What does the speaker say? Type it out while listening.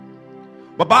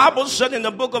The Bible said in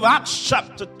the book of Acts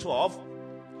chapter 12,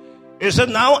 it said,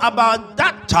 now about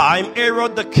that time,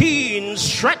 Herod the king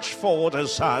stretched forth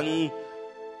his hand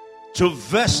to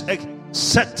vex a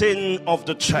setting of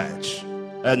the church,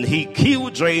 and he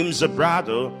killed James, the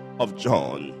brother of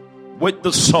John, with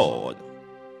the sword.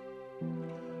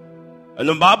 And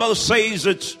the Bible says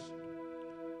that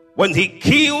when he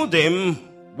killed him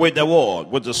with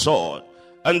the sword,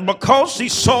 and because he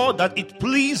saw that it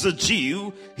pleased the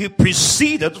Jew, he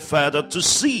proceeded further to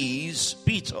seize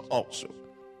Peter also.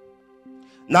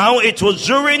 Now it was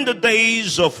during the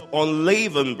days of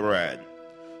unleavened bread.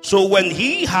 So when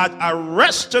he had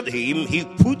arrested him, he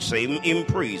put him in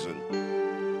prison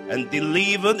and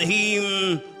delivered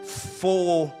him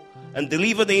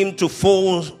to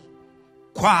 4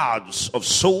 squads of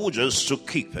soldiers to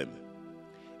keep him,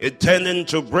 intending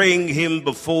to bring him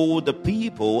before the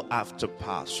people after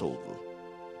Passover.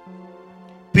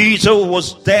 Peter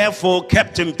was therefore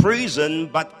kept in prison,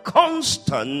 but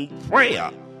constant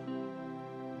prayer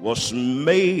was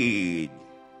made.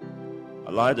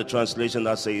 I like the translation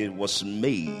that says it was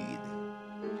made.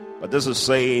 But this is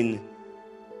saying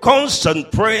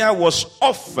constant prayer was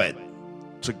offered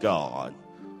to God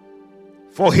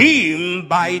for him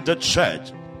by the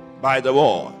church, by the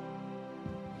world.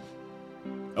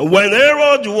 And when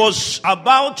Herod was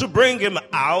about to bring him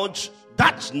out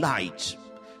that night,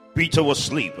 Peter was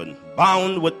sleeping,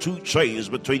 bound with 2 chains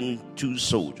between 2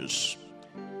 soldiers.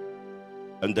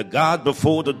 And the guard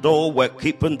before the door were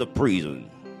keeping the prison.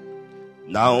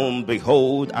 Now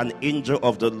behold, an angel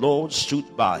of the Lord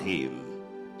stood by him.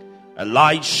 A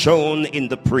light shone in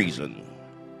the prison,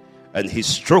 and he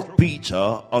struck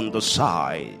Peter on the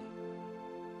side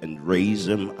and raised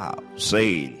him up,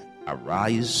 saying,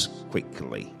 arise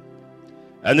quickly.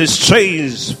 And his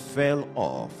chains fell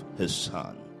off his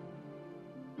hand.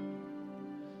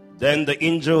 Then the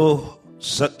angel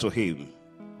said to him,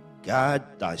 guard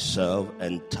thyself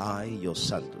and tie your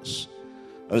sandals.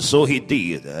 And so he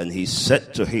did, and he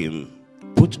said to him,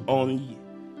 put on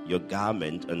your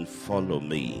garment and follow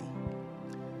me.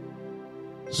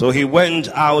 So he went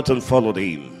out and followed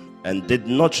him, and did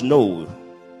not know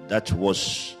that what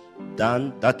was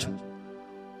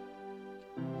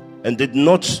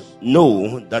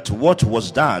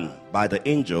done by the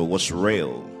angel was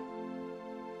real,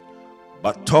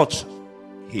 but thought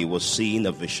he was seeing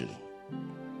a vision.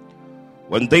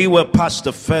 When they were past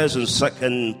the first and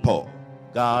second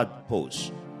guard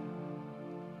posts,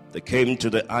 they came to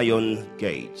the iron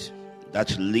gate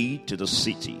that lead to the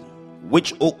city,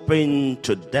 which opened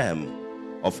to them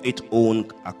of its own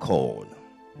accord.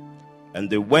 And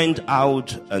they went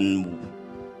out and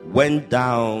went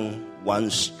down one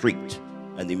street,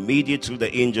 and immediately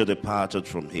the angel departed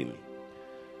from him.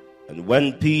 And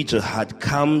when Peter had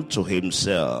come to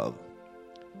himself,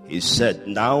 he said,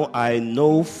 now I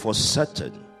know for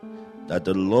certain that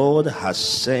the Lord has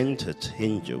sent an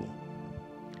angel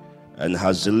and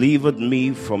has delivered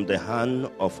me from the hand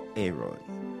of Herod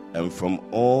and from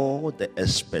all the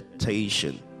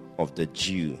expectation of the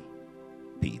Jew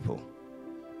people.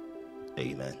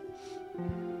 Amen.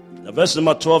 Now, verse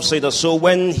number 12 says that, so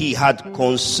when he had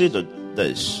considered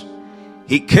this,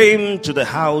 he came to the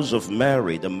house of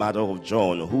Mary, the mother of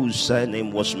John, whose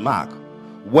surname was Mark,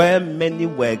 where many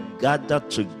were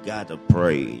gathered together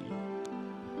praying.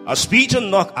 As Peter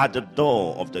knocked at the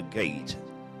door of the gate,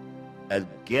 a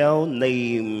girl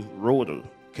named Rhoda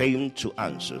came to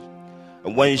answer.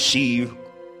 And when she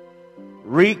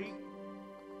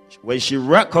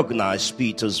recognized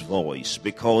Peter's voice,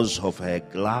 because of her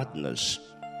gladness,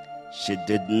 she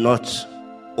did not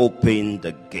open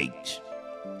the gate,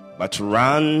 but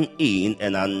ran in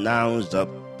and announced that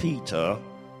Peter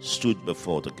stood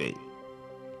before the gate.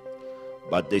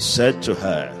 But they said to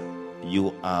her,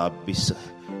 you are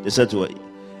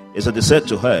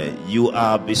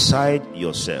beside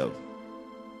yourself.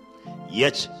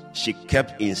 Yet she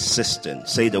kept insisting,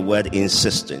 say the word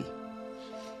insisting,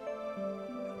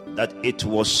 that it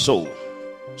was so.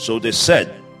 So they said,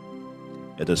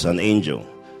 it is an angel.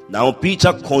 Now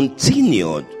Peter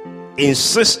continued.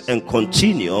 Insist and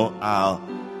continue are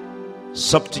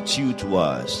substitute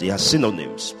words. They are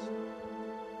synonyms.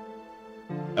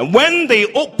 And when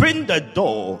they opened the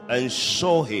door and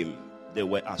saw him, they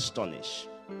were astonished.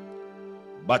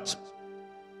 But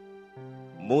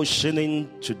motioning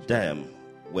to them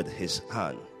with his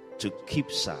hand to keep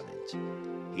silent,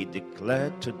 he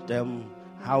declared to them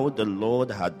how the Lord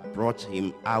had brought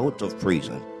him out of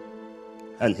prison.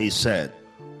 And he said,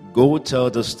 go tell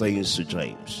these things to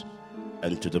James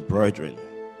and to the brethren.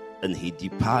 And he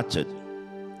departed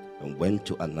and went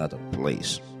to another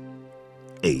place.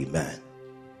 Amen.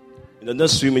 In the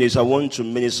next few minutes, I want to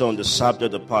minister on the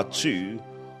subject of part 2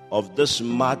 of this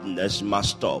madness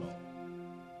must stop.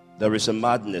 There is a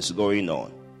madness going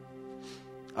on.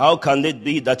 How can it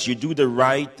be that you do the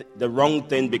wrong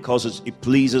thing because it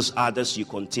pleases others, you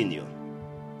continue?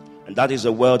 And that is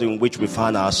the world in which we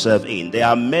find ourselves in. There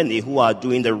are many who are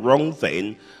doing the wrong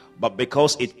thing, but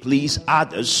because it pleases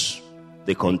others,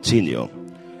 they continue.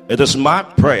 It is my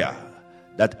prayer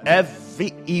that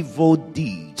every evil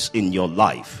deed in your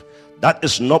life that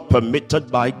is not permitted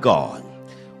by God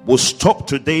will stop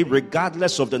today,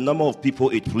 regardless of the number of people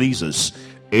it pleases,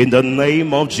 in the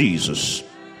name of Jesus.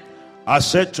 I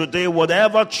said today,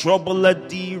 whatever troubleth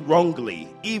thee wrongly,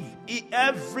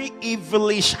 every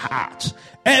evilish heart,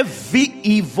 every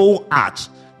evil act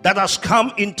that has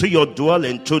come into your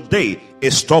dwelling today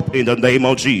is stopped in the name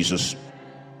of Jesus.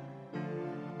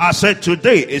 I said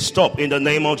today is stopped in the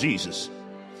name of Jesus.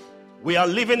 We are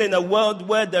living in a world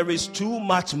where there is too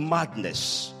much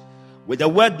madness. With the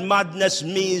word madness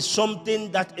means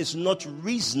something that is not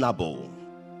reasonable.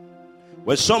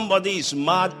 When somebody is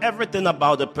mad, everything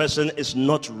about the person is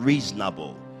not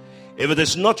reasonable. If it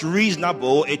is not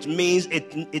reasonable, it means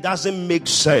it doesn't make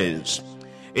sense.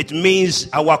 It means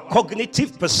our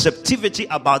cognitive perceptivity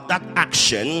about that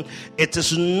action, it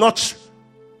is not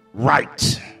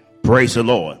right. Praise the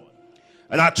Lord.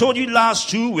 And I told you last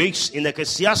 2 weeks in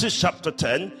Ecclesiastes chapter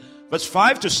 10, verse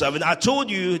 5 to 7, I told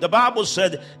you, the Bible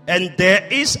said, and there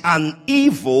is an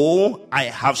evil I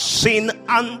have seen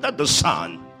under the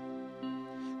sun.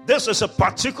 This is a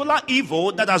particular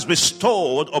evil that has been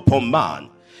stored upon man.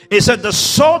 It said the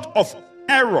sort of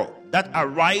error that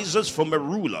arises from a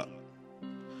ruler.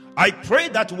 I pray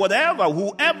that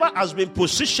whoever has been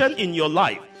positioned in your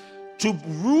life to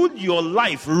rule your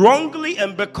life wrongly,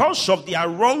 and because of their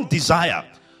wrong desire,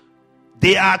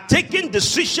 they are taking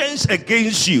decisions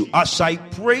against you. As I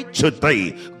pray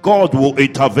today, God will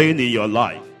intervene in your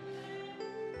life.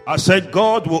 I said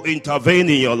God will intervene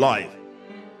in your life.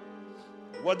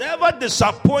 Whatever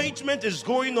disappointment is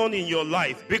going on in your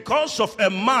life because of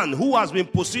a man who has been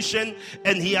positioned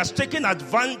and he has taken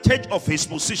advantage of his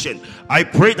position, I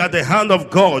pray that the hand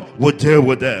of God will deal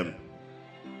with them.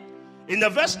 In the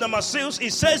verse number 6,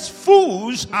 it says,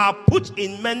 fools are put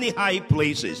in many high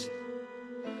places.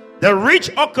 The rich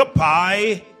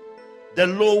occupy the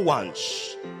low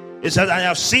ones. It said, I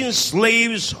have seen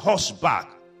slaves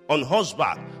on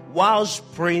horseback, whilst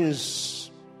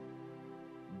princes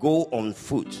go on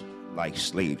foot like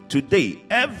slaves. Today,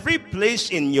 every place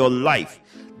in your life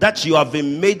that you have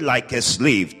been made like a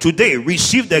slave, today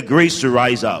receive the grace to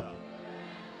rise up.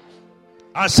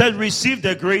 I said receive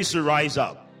the grace to rise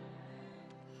up.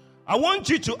 I want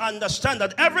you to understand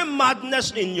that every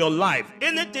madness in your life,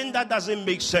 anything that doesn't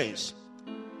make sense,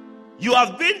 you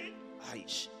have been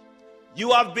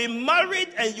married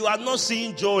and you are not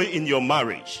seeing joy in your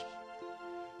marriage.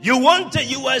 You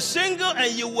were single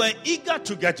and you were eager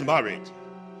to get married.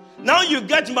 Now you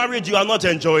get married, you are not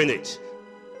enjoying it.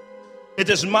 It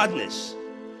is madness.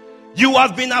 You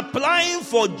have been applying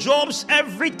for jobs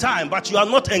every time, but you are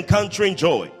not encountering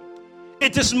joy.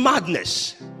 It is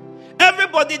madness.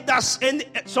 Everybody does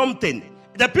something.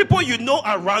 The people you know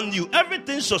around you,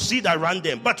 everything succeeds around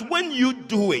them. But when you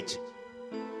do it,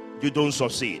 you don't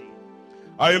succeed.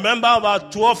 I remember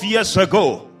about 12 years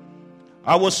ago,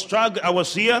 I was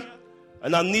here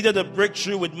and I needed a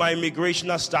breakthrough with my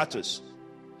immigration status.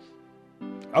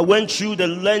 I went through the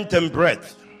length and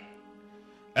breadth.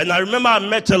 And I remember I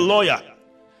met a lawyer.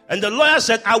 And the lawyer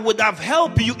said, I would have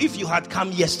helped you if you had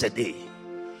come yesterday.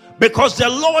 Because the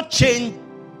law changed.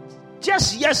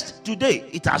 Just yesterday,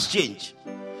 it has changed.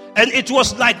 And it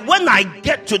was like when I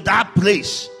get to that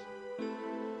place,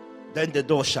 then the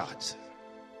door shut.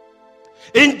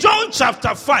 In John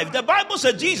chapter 5, the Bible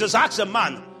said Jesus asked a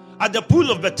man at the pool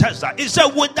of Bethesda. He said,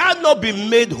 would thou not be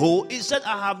made whole? He said,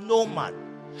 I have no man.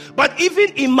 But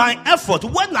even in my effort,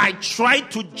 when I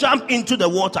tried to jump into the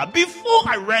water, before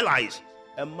I realized,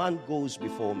 a man goes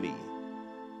before me.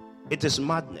 It is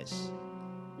madness.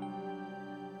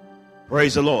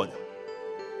 Praise the Lord.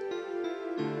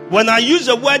 When I use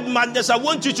the word madness, I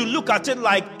want you to look at it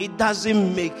like it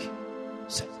doesn't make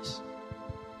sense.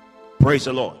 Praise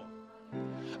the Lord.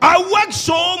 I work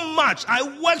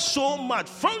so much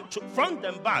front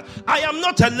and back. I am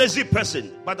not a lazy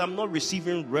person, but I'm not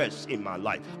receiving rest in my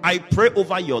life. I pray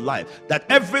over your life that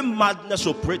every madness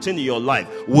operating in your life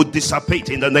would dissipate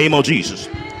in the name of Jesus,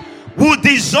 would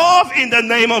dissolve in the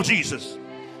name of Jesus.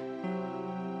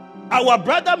 Our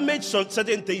brother made some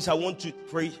certain things I want to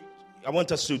pray. I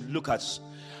want us to look at.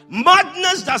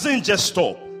 Madness doesn't just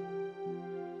stop.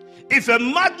 If a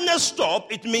madness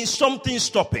stops, it means something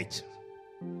stopped it.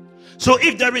 So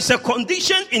if there is a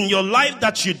condition in your life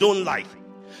that you don't like,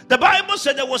 the Bible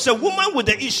said there was a woman with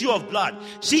the issue of blood.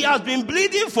 She has been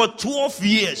bleeding for 12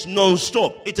 years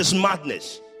non-stop. It is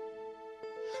madness.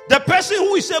 The person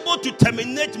who is able to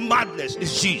terminate madness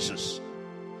is Jesus.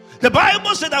 The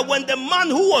Bible said that when the man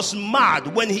who was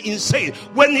mad, when he insane,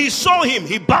 when he saw him,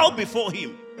 he bowed before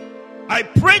him. I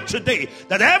pray today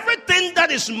that everything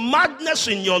that is madness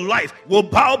in your life will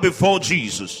bow before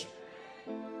Jesus.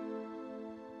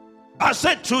 I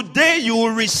said today you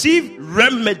will receive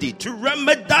remedy to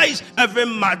remedize every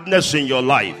madness in your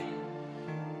life.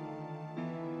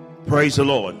 Praise the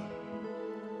Lord.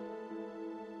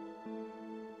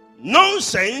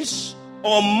 Nonsense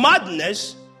or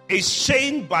madness is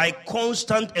changed by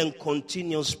constant and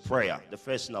continuous prayer. The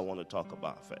first thing I want to talk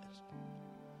about first.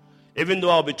 Even though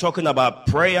I'll be talking about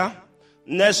prayer,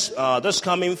 this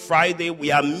coming Friday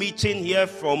we are meeting here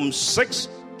from 6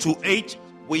 to 8.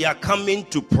 We are coming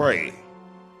to pray.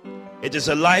 It is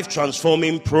a life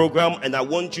transforming program, and I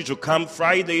want you to come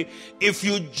Friday. If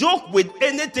you joke with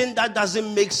anything that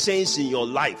doesn't make sense in your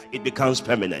life, it becomes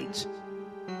permanent.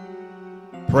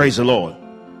 Praise the Lord.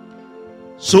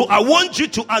 So I want you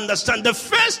to understand, the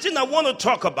first thing I want to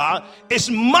talk about is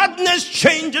madness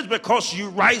changes because you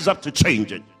rise up to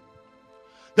change it.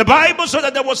 The Bible said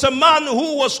that there was a man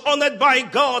who was honored by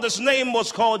God. His name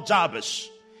was called Jabez.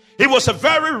 He was a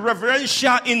very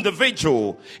reverential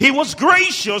individual. He was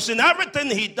gracious in everything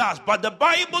he does. But the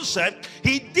Bible said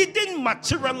he didn't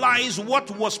materialize what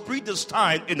was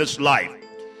predestined in his life.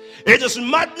 It is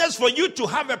madness for you to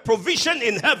have a provision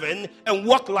in heaven and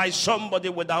walk like somebody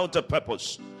without a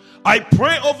purpose. I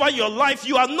pray over your life.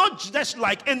 You are not just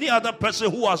like any other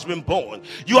person who has been born.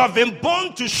 You have been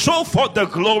born to show forth the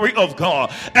glory of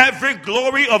God. Every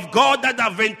glory of God that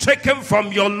have been taken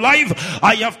from your life,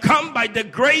 I have come by the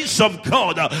grace of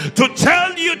God to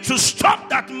tell you to stop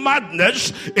that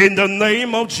madness in the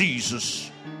name of Jesus.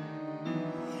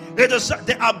 It is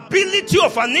the ability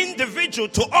of an individual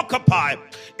to occupy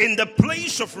in the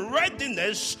place of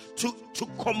readiness to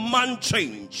command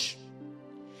change.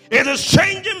 It is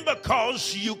changing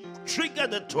because you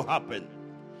triggered it to happen.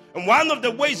 And one of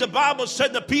the ways the Bible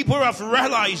said the people have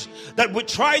realized that we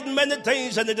tried many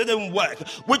things and it didn't work.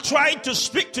 We tried to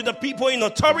speak to the people in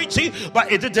authority, but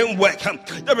it didn't work.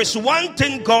 There is one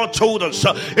thing God told us.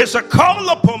 It's a call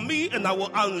upon me and I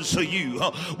will answer you.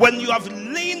 When you have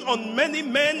leaned on many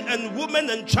men and women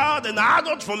and child and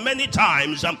adults for many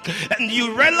times, and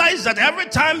you realize that every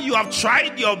time you have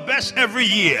tried your best every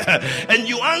year and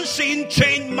you aren't seeing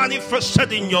change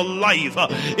manifested in your life,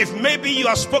 if maybe you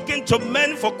have spoken to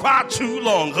men for quite too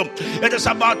long, it is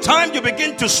about time you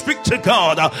begin to speak to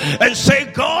God and say,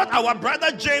 God, our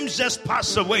brother James just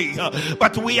passed away,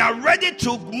 but we are ready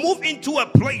to move into a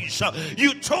place.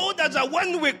 You told us that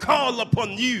when we call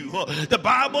upon you, the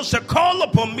Bible said, call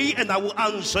upon me and I will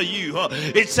answer you.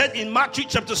 It said in Matthew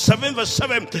chapter 7 verse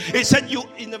 7, it said you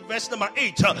in the verse number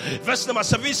 8, verse number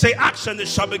 7 say, ask and it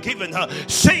shall be given,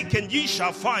 seek and ye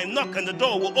shall find, knock and the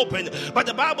door will open. But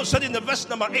the Bible said in the verse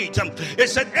number 8, it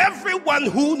said everyone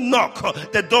who knock,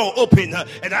 the door open,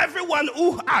 and everyone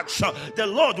who asks, the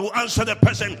Lord will answer the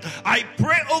person. I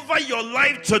pray over your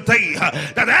life today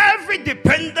that every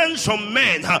dependence on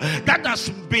men that has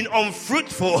been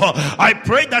unfruitful, I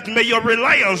pray that may your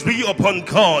reliance be upon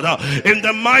God in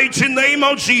the mighty name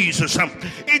of Jesus.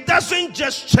 It doesn't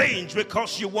just change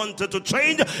because you wanted to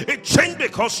change, it changed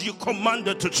because you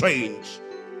commanded to change.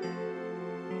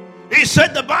 He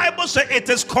said, the Bible said it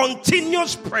is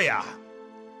continuous prayer.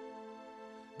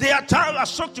 There are times I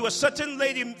talked to a certain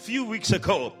lady a few weeks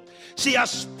ago. She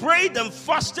has prayed and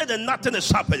fasted and nothing is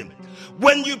happening.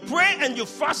 When you pray and you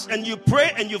fast and you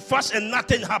pray and you fast and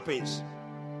nothing happens,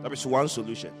 there is one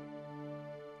solution.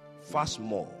 Fast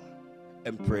more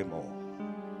and pray more.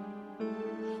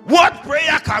 What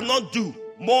prayer cannot do,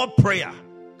 more prayer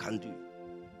can do.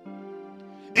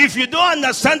 If you don't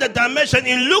understand the dimension,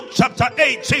 in Luke chapter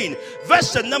 18,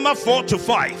 verse number 4 to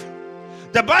 5,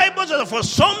 the Bible says for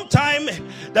some time,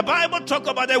 the Bible talk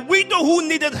about a widow who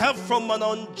needed help from an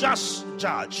unjust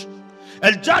judge.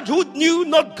 A judge who knew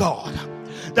not God.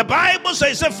 The Bible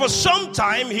says that for some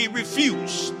time he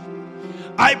refused.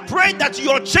 I pray that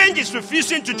your change is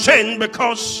refusing to change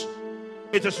because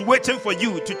it is waiting for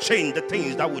you to change the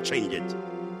things that will change it.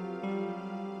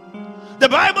 The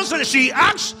Bible says she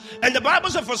asked, and the Bible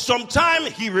said for some time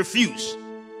he refused.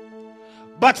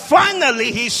 But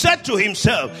finally he said to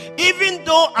himself, even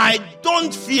though I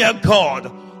don't fear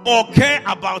God or care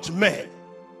about men,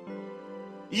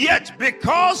 yet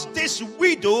because this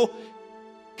widow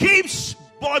keeps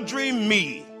bothering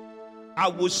me, I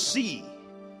will see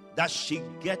that she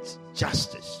gets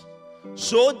justice.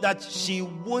 so that she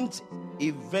won't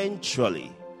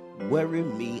eventually weary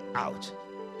me out,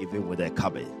 even with her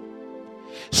coming.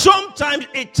 Sometimes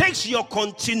it takes your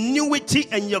continuity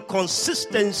and your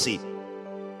consistency.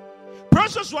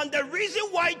 Precious one, the reason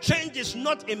why change is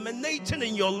not emanating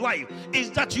in your life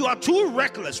is that you are too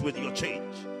reckless with your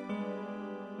change.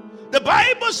 The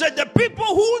Bible said the people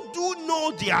who do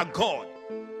know their God,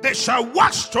 they shall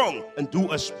wax strong and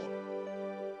do exploit.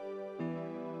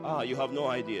 You have no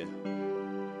idea.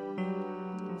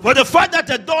 For the fact that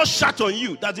a door shut on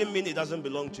you doesn't mean it doesn't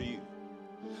belong to you.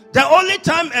 The only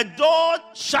time a door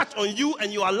shut on you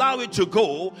and you allow it to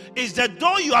go is the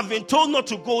door you have been told not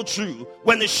to go through.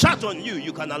 When it's shut on you,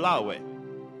 you can allow it.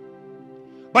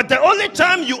 But the only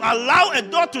time you allow a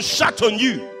door to shut on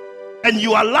you and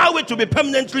you allow it to be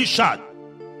permanently shut,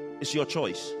 is your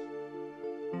choice.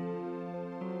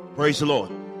 Praise the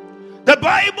Lord. The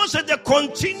Bible said the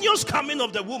continuous coming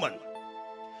of the woman.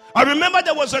 I remember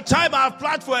there was a time I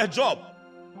applied for a job.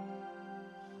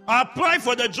 I applied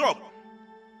for the job.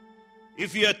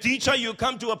 If you're a teacher, you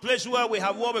come to a place where we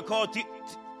have what we call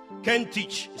Can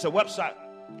Teach. It's a website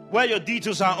where your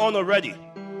details are on already.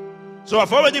 So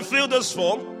I've already filled this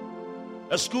form.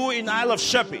 A school in Isle of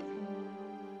Sheppey.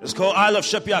 It's called Isle of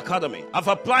Sheppey Academy. I've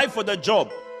applied for the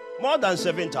job more than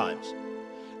 7 times.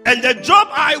 And the job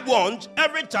I want,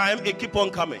 every time it keep on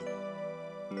coming.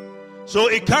 So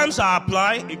it comes, I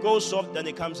apply, it goes off, then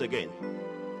it comes again.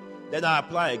 Then I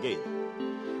apply again.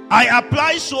 I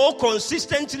apply so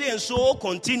consistently and so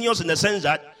continuous in the sense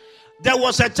that there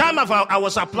was a time I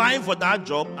was applying for that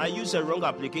job, I used a wrong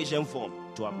application form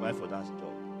to apply for that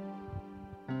job.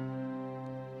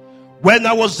 When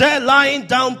I was there lying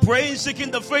down praying,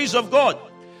 seeking the face of God,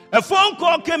 a phone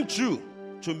call came through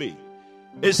to me.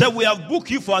 It said, we have booked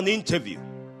you for an interview.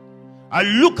 I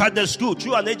look at the school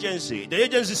through an agency. The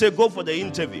agency said, go for the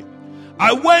interview.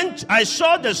 I went, I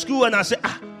saw the school and I said,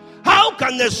 how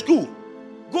can the school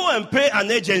go and pay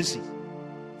an agency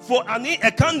for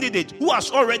a candidate who has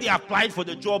already applied for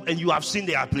the job and you have seen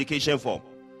the application form?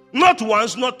 Not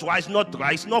once, not twice, not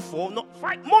thrice, not 4, not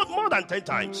 5, more than 10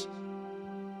 times.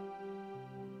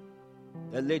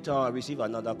 Then later I received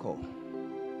another call.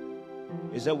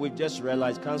 He said, we just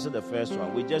realized, cancel the first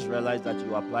one. We just realized that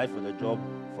you applied for the job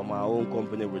from our own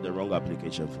company with the wrong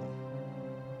application form.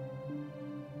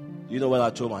 You know what I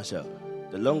told myself?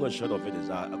 The long and short of it is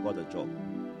I got the job.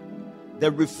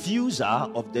 The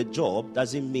refusal of the job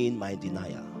doesn't mean my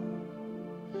denial.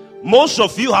 Most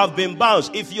of you have been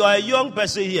bounced. If you are a young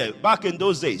person here, back in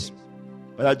those days,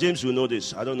 Brother James will know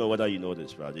this. I don't know whether you know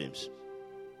this, Brother James.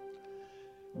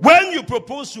 When you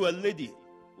propose to a lady,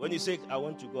 when you say, I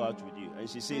want to go out with you, and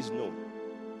she says no,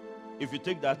 if you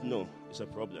take that no, it's a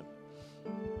problem.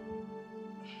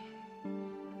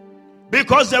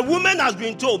 Because the woman has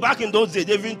been told, back in those days,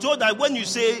 they've been told that when you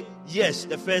say yes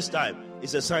the first time,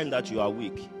 it's a sign that you are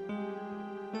weak.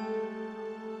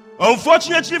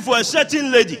 Unfortunately for a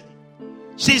certain lady,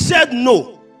 she said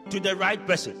no to the right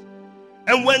person.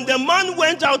 And when the man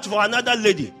went out for another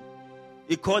lady,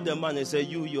 he called the man and said,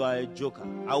 you are a joker.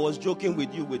 I was joking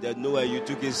with you with that no, you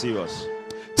took it serious.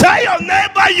 Tell your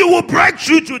neighbor you will break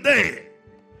through today.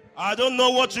 I don't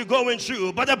know what you're going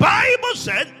through, but the Bible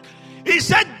said, he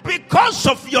said, because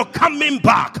of your coming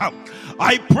back,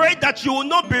 I pray that you will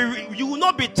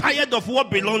not be tired of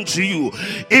what belongs to you.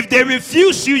 If they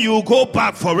refuse you, you will go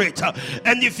back for it.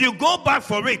 And if you go back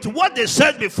for it, what they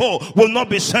said before will not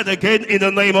be said again in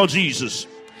the name of Jesus.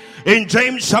 In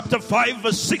James chapter 5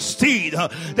 verse 16,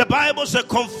 the Bible says,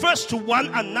 confess to one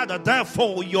another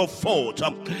therefore your fault,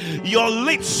 your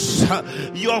lips,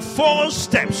 your false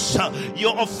steps,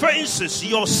 your offenses,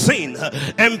 your sin,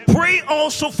 and pray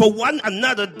also for one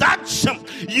another that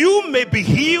you may be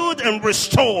healed and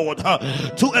restored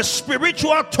to a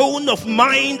spiritual tone of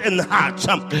mind and heart.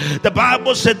 The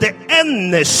Bible said the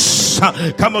earnest,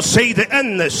 come on, say the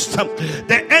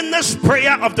earnest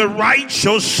prayer of the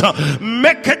righteous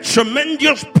make it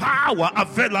tremendous power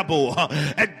available,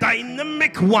 a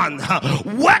dynamic one,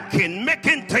 working,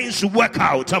 making things work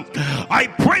out. I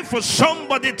pray for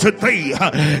somebody today,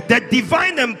 the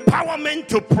divine empowerment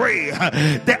to pray,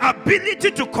 the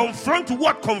ability to confront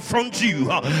what confronts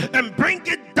you and bring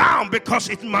it down because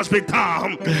it must be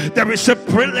done. There is a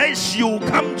place you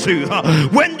come to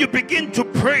when you begin to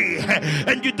pray. pray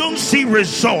and you don't see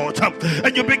result,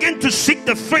 and you begin to seek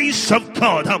the face of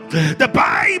God, the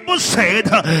Bible said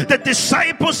the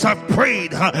disciples have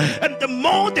prayed, and the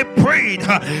more they prayed,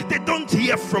 they don't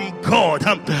hear from God.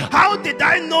 How did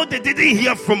I know they didn't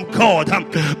hear from God?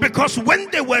 Because when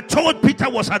they were told Peter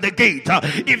was at the gate,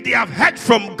 if they have heard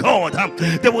from God,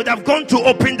 they would have gone to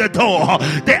open the door.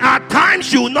 There are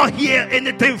times you will not hear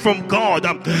anything from God.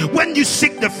 When you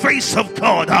seek the face of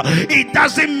God, it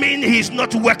doesn't mean He's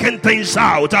not working things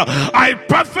out. I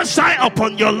prophesy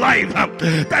upon your life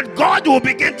that God will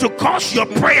begin to cause your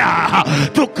prayer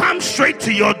to come straight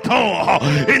to your door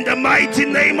in the mighty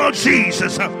name of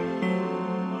Jesus. You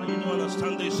don't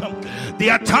understand this?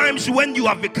 There are times when you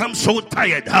have become so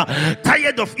tired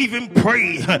of even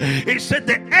praying. He said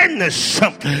the earnest.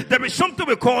 There is something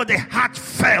we call the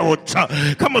heartfelt.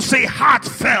 Come on, say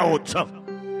heartfelt.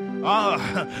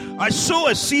 I sow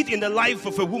a seed in the life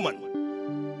of a woman,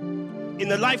 in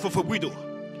the life of a widow,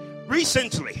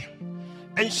 recently,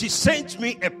 and she sent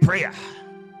me a prayer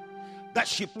that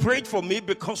she prayed for me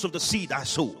because of the seed I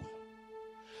sowed.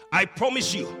 I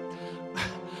promise you,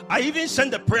 I even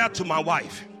sent a prayer to my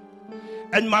wife,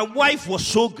 and my wife was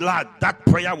so glad that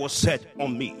prayer was said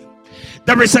on me.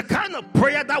 There is a kind of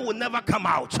prayer that will never come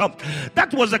out.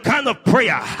 That was the kind of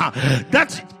prayer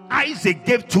that Isaac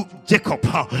gave to Jacob.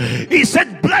 He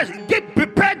said,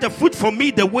 prepare the food for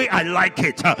me the way I like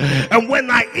it, and when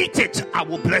I eat it, I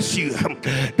will bless you.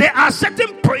 There are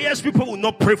certain prayers people will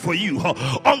not pray for you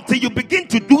until you begin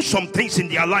to do some things in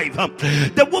their life.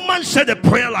 The woman said a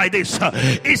prayer like this.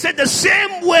 He said, the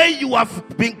same way you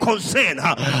have been concerned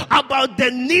about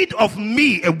the need of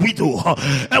me, a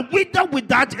widow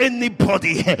without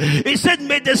anybody. He said,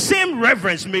 may the same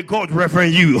reverence, may God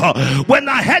reverend you. When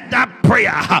I heard that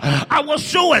prayer, I was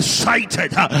so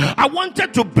excited. I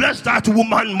wanted to bless that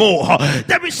woman more.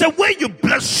 There is a way you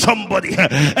bless somebody,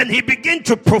 and he begin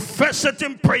to profess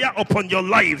certain prayer upon your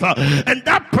life, and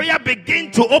that prayer begin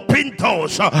to open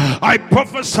doors. I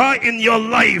prophesy in your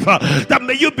life that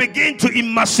may you begin to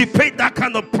emancipate that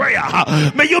kind of prayer.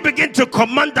 May you begin to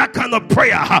command that kind of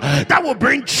prayer that will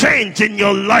bring change in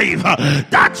your life.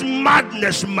 That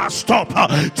madness must stop.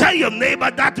 Tell your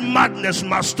neighbor that madness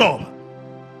must stop.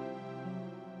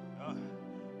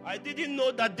 I didn't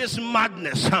know that this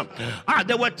madness.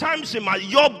 There were times in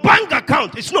your bank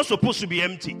account is not supposed to be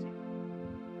empty.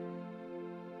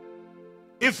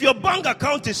 If your bank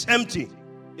account is empty,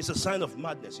 it's a sign of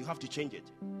madness. You have to change it.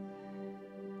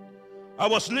 I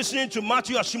was listening to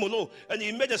Matthew Ashong, and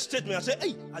he made a statement. I said,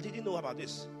 hey, I didn't know about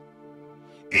this.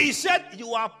 He said,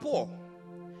 you are poor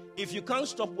if you can't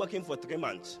stop working for 3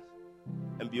 months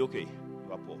and be okay.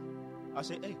 You are poor. I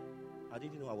said, hey, I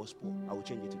didn't know I was poor. I will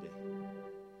change it today.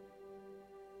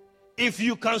 If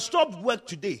you can stop work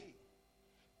today,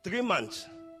 3 months,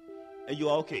 and you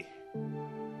are okay,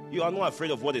 you are not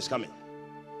afraid of what is coming.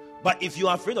 But if you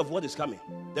are afraid of what is coming,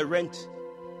 the rent,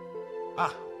 I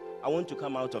want to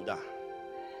come out of that.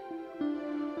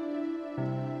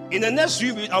 In the next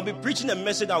few weeks, I'll be preaching a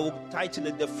message I will title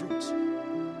it The Fruit.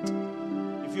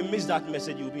 If you miss that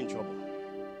message, you'll be in trouble.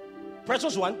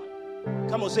 Precious one,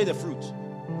 come on, say the fruit.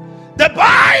 The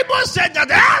Bible said that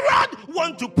Aaron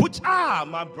want to put,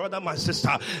 my brother, my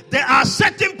sister, there are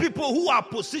certain people who are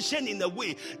positioned in a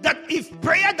way that if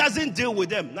prayer doesn't deal with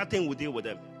them, nothing will deal with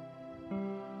them.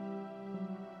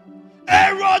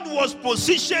 Aaron was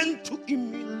positioned to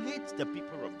emulate the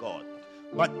people of God.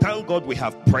 But thank God we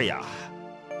have prayer.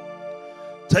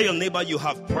 Tell your neighbor you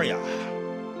have prayer.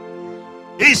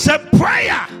 He said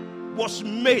prayer was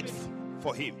made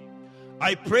for him.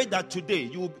 I pray that today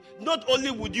you not only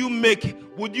would you make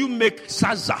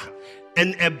saza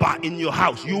and eba in your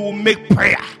house, you will make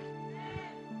prayer.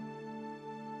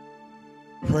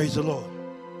 Praise the Lord.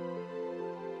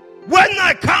 When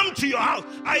I come to your house,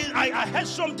 I heard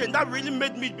something that really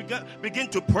made me begin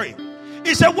to pray.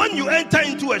 He said, when you enter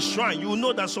into a shrine, you will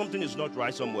know that something is not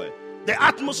right somewhere. The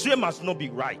atmosphere must not be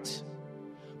right.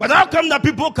 But how come that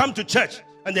people come to church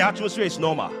and the atmosphere is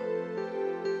normal?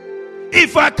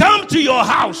 If I come to your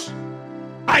house,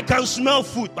 I can smell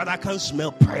food, but I can't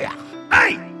smell prayer.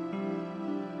 Hey!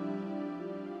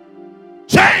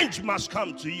 Change must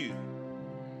come to you.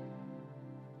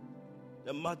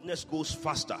 The madness goes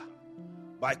faster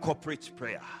by corporate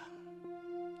prayer.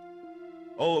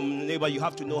 Oh, neighbor, you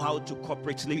have to know how to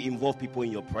corporately involve people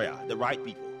in your prayer, the right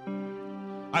people.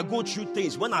 I go through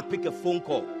things. When I pick a phone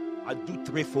call, I do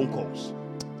 3 phone calls.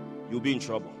 You'll be in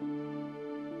trouble.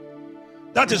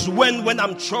 That is when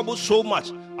I'm troubled so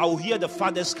much, I will hear the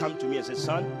fathers come to me and say,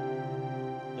 son,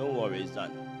 don't worry, it's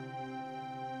done.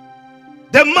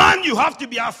 The man you have to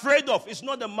be afraid of is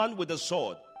not the man with the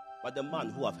sword, but the man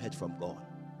who have heard from God.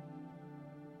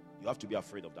 You have to be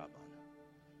afraid of that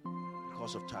man.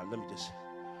 Because of time, let me just.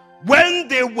 When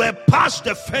they were past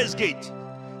the first gate,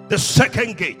 the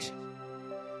second gate,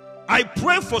 I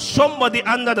pray for somebody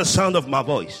under the sound of my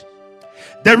voice.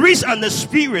 There is an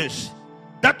experience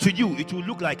that to you it will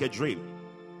look like a dream.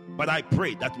 But I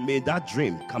pray that may that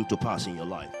dream come to pass in your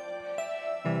life.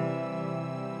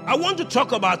 I want to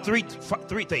talk about three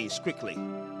things quickly.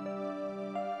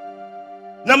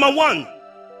 Number one,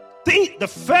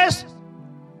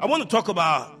 I want to talk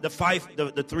about the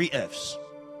 3 F's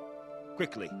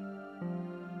quickly.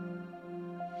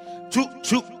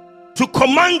 To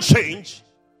command change,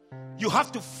 you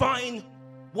have to find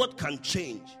what can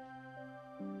change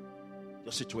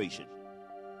your situation.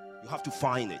 You have to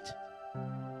find it.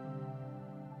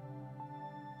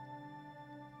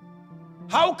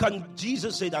 How can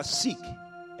Jesus say that seek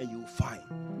and you will find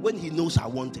when he knows I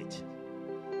want it?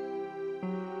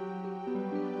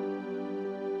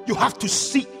 You have to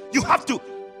seek. You have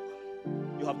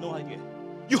no idea.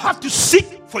 You have to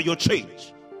seek for your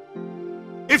change.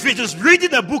 If it is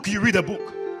reading a book, you read a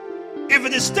book. If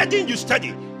it is studying, you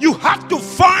study. You have to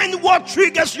find what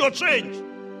triggers your change.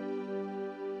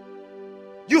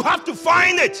 You have to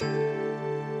find it.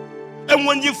 And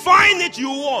when you find it, you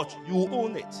what? You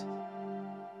own it.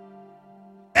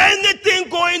 Anything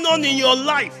going on in your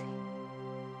life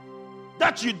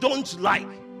that you don't like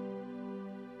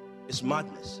is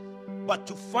madness. But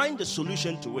to find the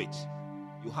solution to it,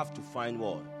 you have to find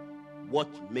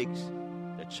what makes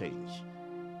the change.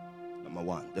 Number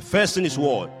one. The first thing is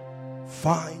what?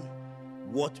 Find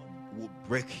what will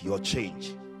break your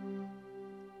change.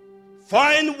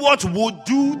 Find what will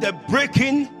do the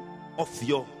breaking of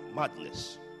your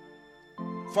madness.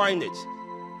 Find it.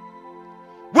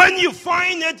 When you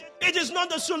find it, it is not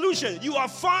the solution. You are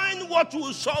find what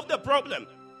will solve the problem.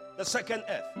 The second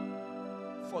F,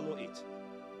 follow it.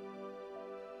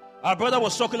 Our brother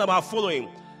was talking about following.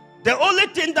 The only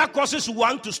thing that causes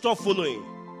one to stop following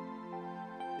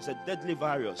is a deadly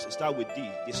virus. It starts with D,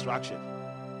 distraction.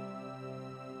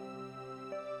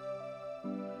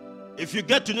 If you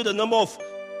get to know the number of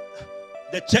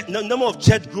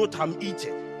church growth I'm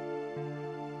eating.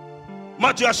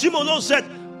 Matthew Ashimolo said,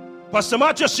 Pastor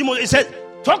Matthew Ashimolo, he said,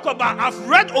 talk about, I've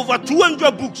read over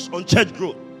 200 books on church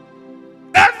growth.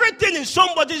 Everything in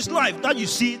somebody's life that you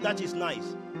see that is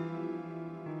nice.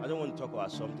 I don't want to talk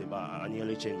about something, but I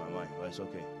nearly changed my mind, but it's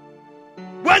okay.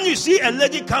 When you see a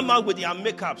lady come out with their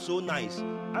makeup so nice,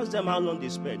 ask them how long they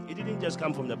spend. It didn't just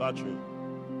come from the bathroom.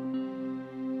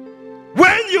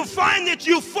 When you find it,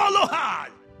 you follow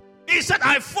hard. He said,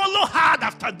 I follow hard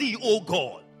after thee, O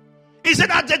God. He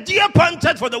said, as the deer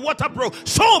panted for the water brook,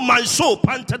 so my soul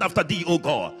panted after thee, O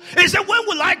God. He said, when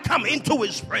will I come into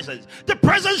his presence? The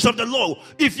presence of the Lord.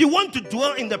 If you want to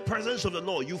dwell in the presence of the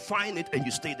Lord, you find it and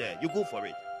you stay there. You go for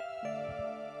it.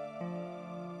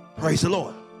 Praise the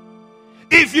Lord.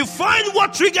 If you find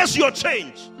what triggers your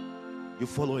change, you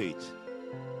follow it.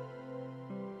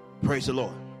 Praise the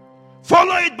Lord.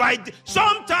 Follow it by,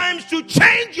 sometimes to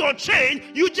change your change,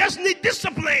 you just need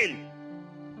discipline.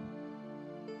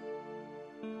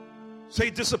 Say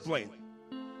discipline.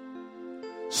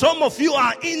 Some of you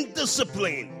are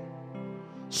indisciplined.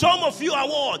 Some of you are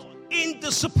what?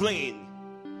 Indisciplined.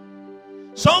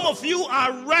 Some of you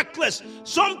are reckless.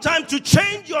 Sometimes to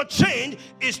change your change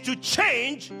is to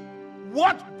change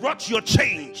what brought your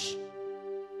change.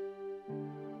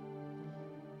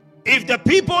 If the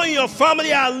people in your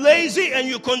family are lazy and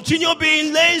you continue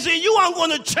being lazy, you aren't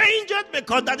going to change it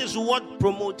because that is what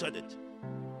promoted it.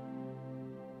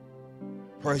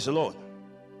 Praise the Lord.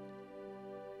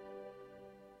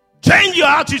 Change your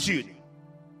attitude.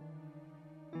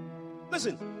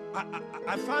 Listen,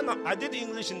 I found out I did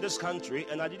English in this country,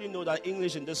 and I didn't know that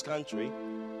English in this country,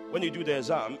 when you do the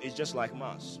exam, is just like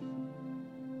maths.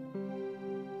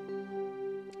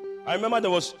 I remember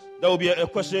there will be a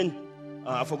question.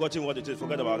 I've forgotten what it is.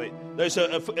 Forget about it. There's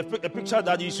a picture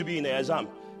that used to be in the exam.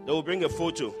 They will bring a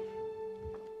photo.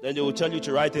 Then they will tell you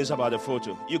to write things about the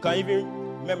photo. You can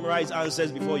even memorize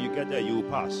answers before you get there. You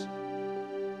will pass.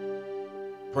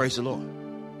 Praise the Lord.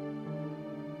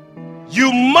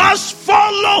 You must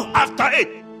follow after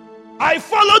it. I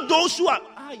follow those who are.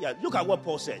 Look at what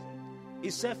Paul said. He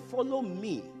said, follow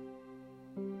me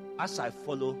as I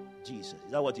follow Jesus.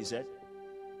 Is that what he said?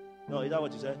 No, is that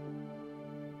what he said?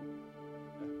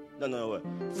 No.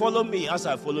 Follow me as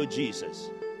I follow Jesus.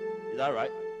 Is that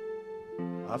right?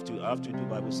 I have to do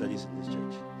Bible studies in this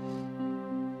church.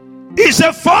 He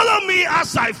said, follow me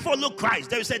as I follow Christ.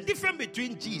 There is a difference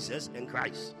between Jesus and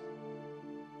Christ.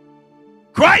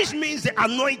 Christ means the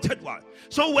anointed one.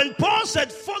 So when Paul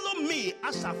said, follow me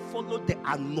as I follow the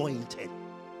anointed.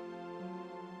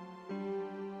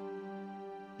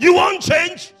 You won't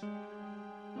change.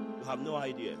 You have no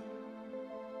idea.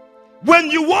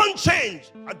 When you want change,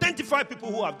 identify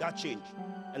people who have that change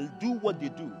and do what they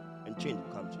do, and change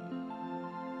will come to you.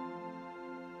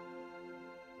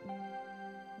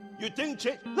 You think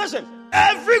change? Listen,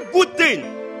 every good thing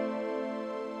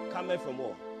comes from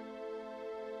war.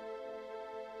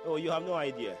 Oh, you have no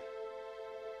idea.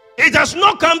 It does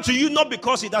not come to you not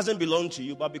because it doesn't belong to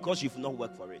you, but because you've not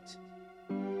worked for it.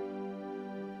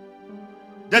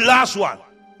 The last one.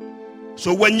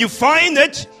 So when you find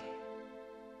it,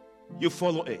 you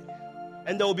follow it.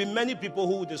 And there will be many people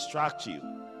who will distract you.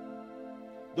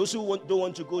 Those who don't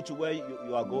want to go to where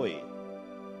you are going.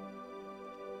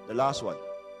 The last one.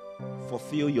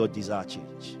 Fulfill your desire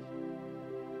change.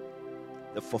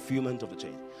 The fulfillment of the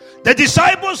change. The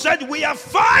disciples said, we have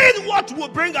found what will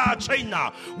bring our change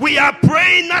now. We are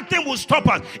praying, nothing will stop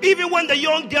us. Even when the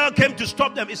young girl came to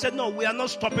stop them, he said, no, we are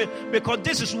not stopping, because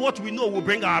this is what we know will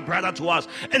bring our brother to us.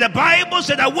 And the Bible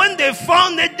said that when they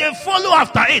found it, they follow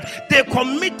after it. They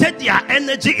committed their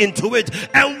energy into it.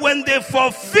 And when they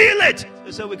fulfill it,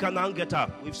 they said, we can now get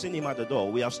up. We've seen him at the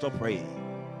door. We have stopped praying.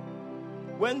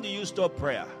 When do you stop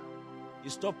prayer? You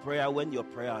stop prayer when your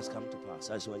prayer has come to pass.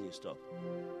 That's when you stop.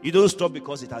 You don't stop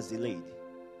because it has delayed.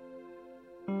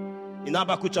 In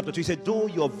Habakkuk chapter 2, he said, though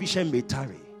your vision may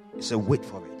tarry, he said, wait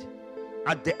for it.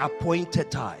 At the appointed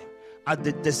time, at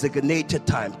the designated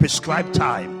time, prescribed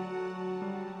time.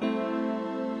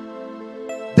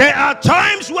 There are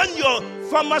times when your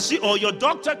pharmacy or your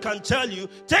doctor can tell you,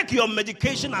 take your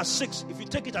medication at 6. If you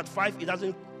take it at 5, it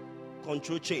doesn't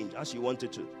control change as you want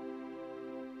it to.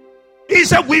 He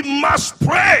said, we must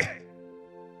pray.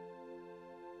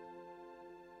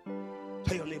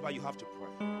 Tell your neighbor you have to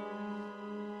pray.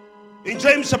 In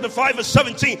James chapter 5 verse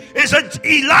 17, it said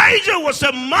Elijah was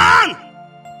a man,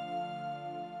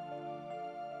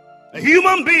 a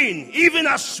human being, even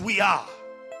as we are.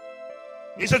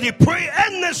 He said he prayed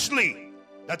earnestly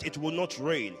that it will not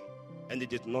rain, and it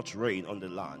did not rain on the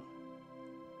land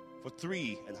for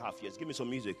 3.5 years. Give me some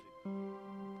music.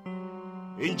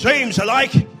 In James, I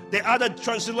like the other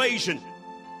translation,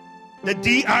 the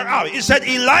DRR. It said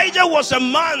Elijah was a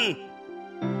man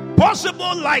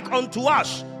possible like unto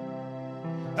us,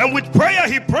 and with prayer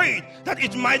he prayed that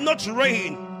it might not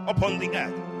rain upon the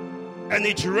earth, and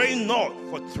it rained not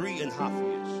for 3.5 years.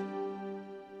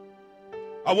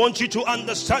 I want you to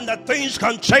understand that things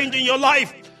can change in your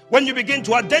life when you begin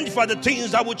to identify the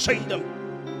things that will change them.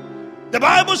 The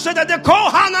Bible said that they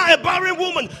called Hannah a barren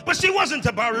woman, but she wasn't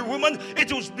a barren woman. It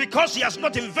was because she has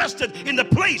not invested in the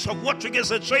place of what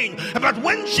triggers a change. But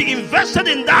when she invested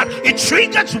in that, it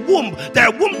triggers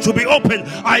their womb to be open.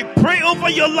 I pray over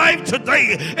your life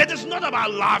today. It is not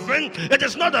about laughing. It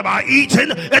is not about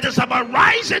eating. It is about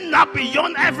rising up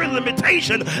beyond every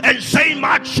limitation and saying,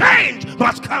 my change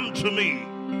must come to me.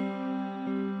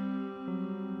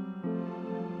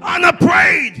 Hannah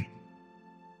prayed.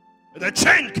 The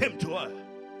change came to her.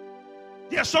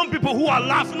 There are some people who are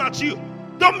laughing at you.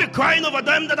 Don't be crying over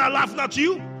them that are laughing at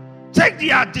you. Take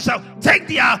their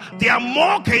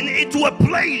mocking into a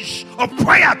place of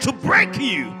prayer to break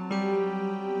you.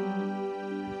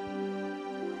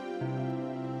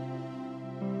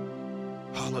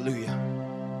 Hallelujah.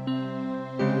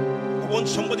 I want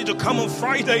somebody to come on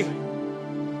Friday.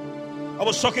 I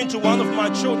was talking to one of my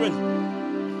children.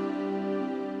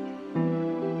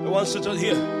 The one sitting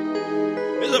here.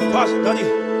 He said, Pastor, Daddy,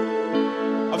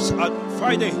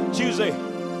 Friday, Tuesday,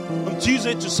 from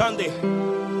Tuesday to Sunday,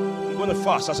 I'm going to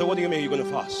fast. I said, what do you mean you're going to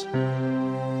fast? He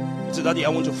said, Daddy, I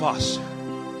want to fast.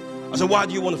 I said, why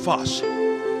do you want to fast?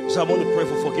 He said, I want to pray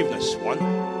for forgiveness, one.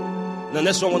 And the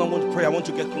next one, when I want to pray, I want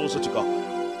to get closer to God.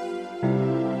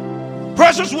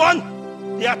 Precious one,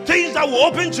 there are things that will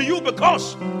open to you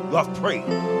because you have prayed.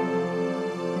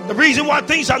 The reason why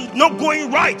things are not going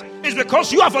right is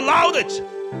because you have allowed it.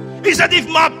 He said, if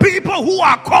my people who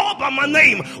are called by my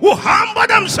name will humble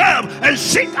themselves and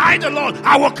seek I the Lord,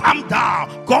 I will come down.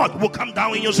 God will come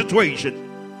down in your situation.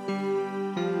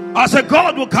 I said,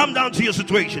 God will come down to your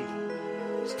situation.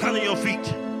 Stand on your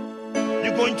feet.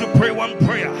 You're going to pray one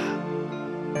prayer.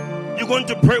 You're going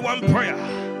to pray one prayer.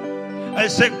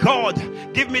 And say, God,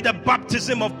 give me the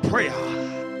baptism of prayer.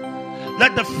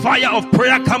 Let the fire of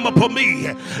prayer come upon me.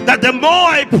 That the more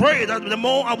I pray, that the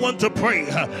more I want to pray.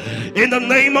 In the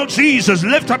name of Jesus,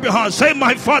 lift up your heart. Say,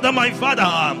 my Father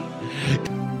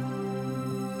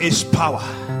is power.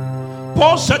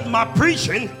 Paul said, my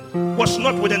preaching was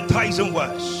not with enticing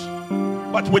words,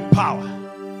 but with power.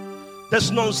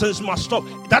 This nonsense must stop.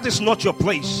 That is not your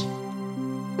place.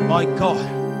 My God,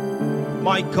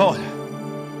 my God,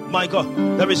 my God.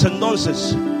 There is a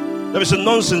nonsense There is a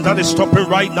nonsense that is stopping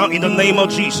right now in the name of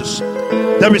Jesus.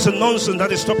 There is a nonsense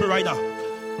that is stopping right now.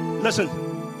 Listen,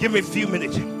 give me a few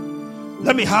minutes.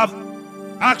 Let me have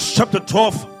Acts chapter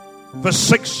 12 verse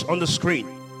 6 on the screen.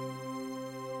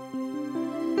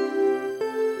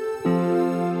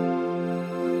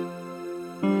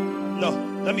 No,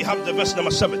 let me have the verse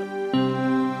number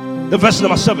 7. The verse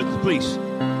number 7, please.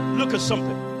 Look at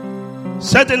something.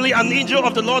 Suddenly an angel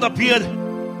of the Lord appeared,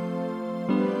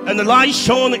 and the light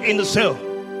shone in the cell.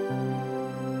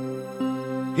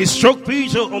 He struck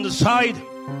Peter on the side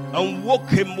and woke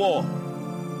him more.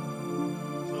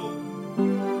 So,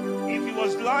 if he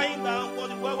was lying down,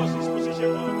 where was his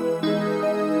position now?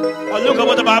 Oh, look at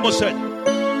what the Bible said.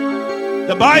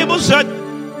 The Bible said,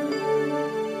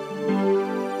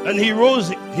 and he rose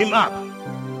him up.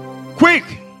 Quick,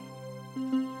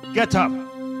 get up.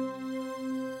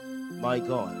 My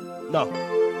God. Now,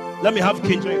 let me have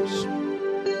King James.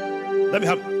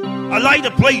 I like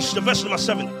the place, the verse number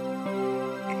 7.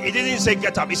 It didn't say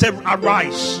get up, it said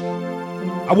arise.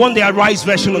 I want the arise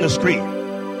version on the screen.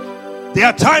 There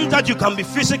are times that you can be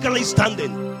physically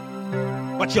standing,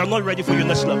 but you are not ready for your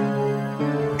next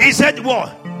level. He said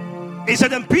what? He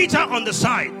said, and Peter on the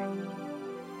side,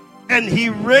 and he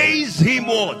raised him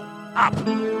on up,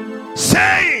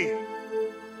 saying,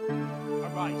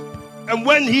 arise. And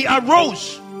when he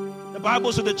arose, the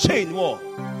Bible said the chain fell.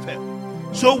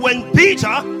 So when Peter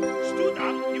stood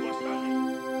up, he was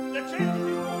standing. The chain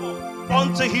didn't go up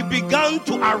until he began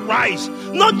to arise.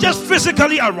 Not just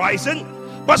physically arising,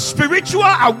 but spiritual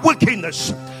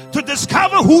awakeness to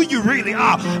discover who you really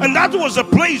are. And that was the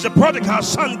place the prodigal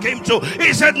son came to.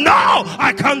 He said, no,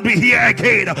 I can't be here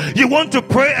again. You want to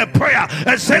pray a prayer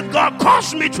and say, God,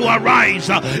 cause me to arise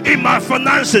in my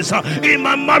finances, in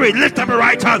my marriage. Lift up your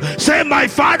right hand. Say, my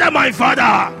Father, my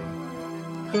Father.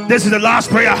 This is the last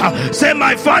prayer. Say,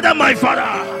 my Father,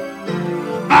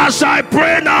 as I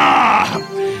pray now,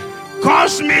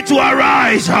 cause me to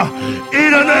arise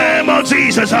in the name of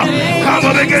Jesus. Come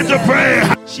on, begin to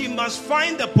pray. She must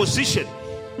find the position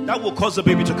that will cause the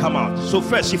baby to come out. So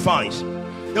first she finds.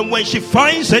 Then when she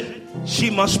finds it, she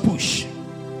must push.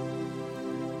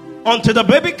 Until the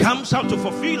baby comes out to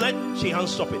fulfill it, she can't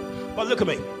stop it. But look at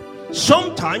me.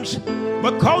 Sometimes,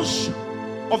 because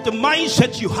of the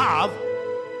mindset you have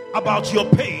about your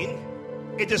pain,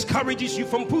 it discourages you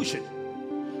from pushing.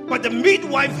 But the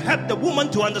midwife helped the woman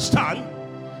to understand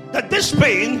that this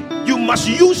pain, you must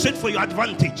use it for your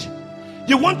advantage.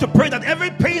 You want to pray that every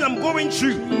pain I'm going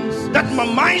through, that my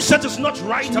mindset is not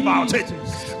right about it.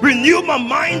 Renew my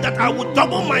mind that I will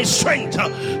double my strength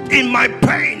in my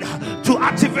pain to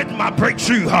activate my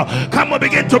breakthrough. Come on,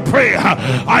 begin to pray.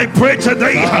 I pray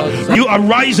today you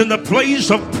arise in the place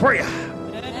of prayer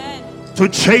to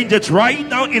change it right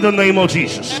now in the name of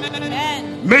Jesus.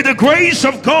 May the grace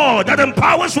of God that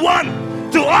empowers one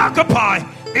to occupy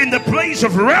in the place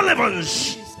of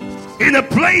relevance, in a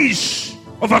place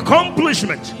of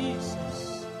accomplishment,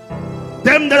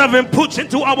 them that have been put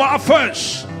into our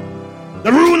affairs,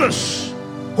 the rulers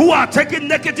who are taking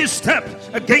negative steps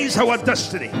against our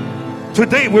destiny,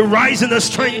 today we rise in the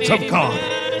strength of God.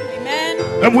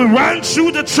 And we run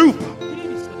through the troop,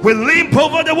 we leap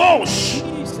over the walls,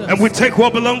 and we take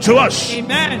what belongs to us.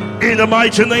 Amen. In the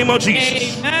mighty name of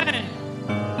Jesus. Amen.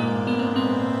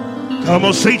 Come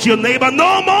on, say to your neighbor,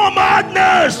 no more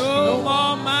madness. No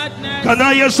more madness. Can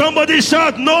I hear somebody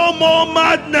shout, no more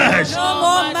madness? No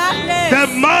more madness.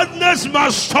 The madness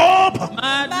must stop.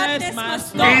 Madness must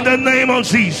stop. In the name of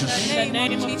Jesus.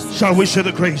 Shall we share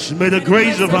the grace? May the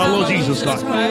grace of our Lord Jesus Christ,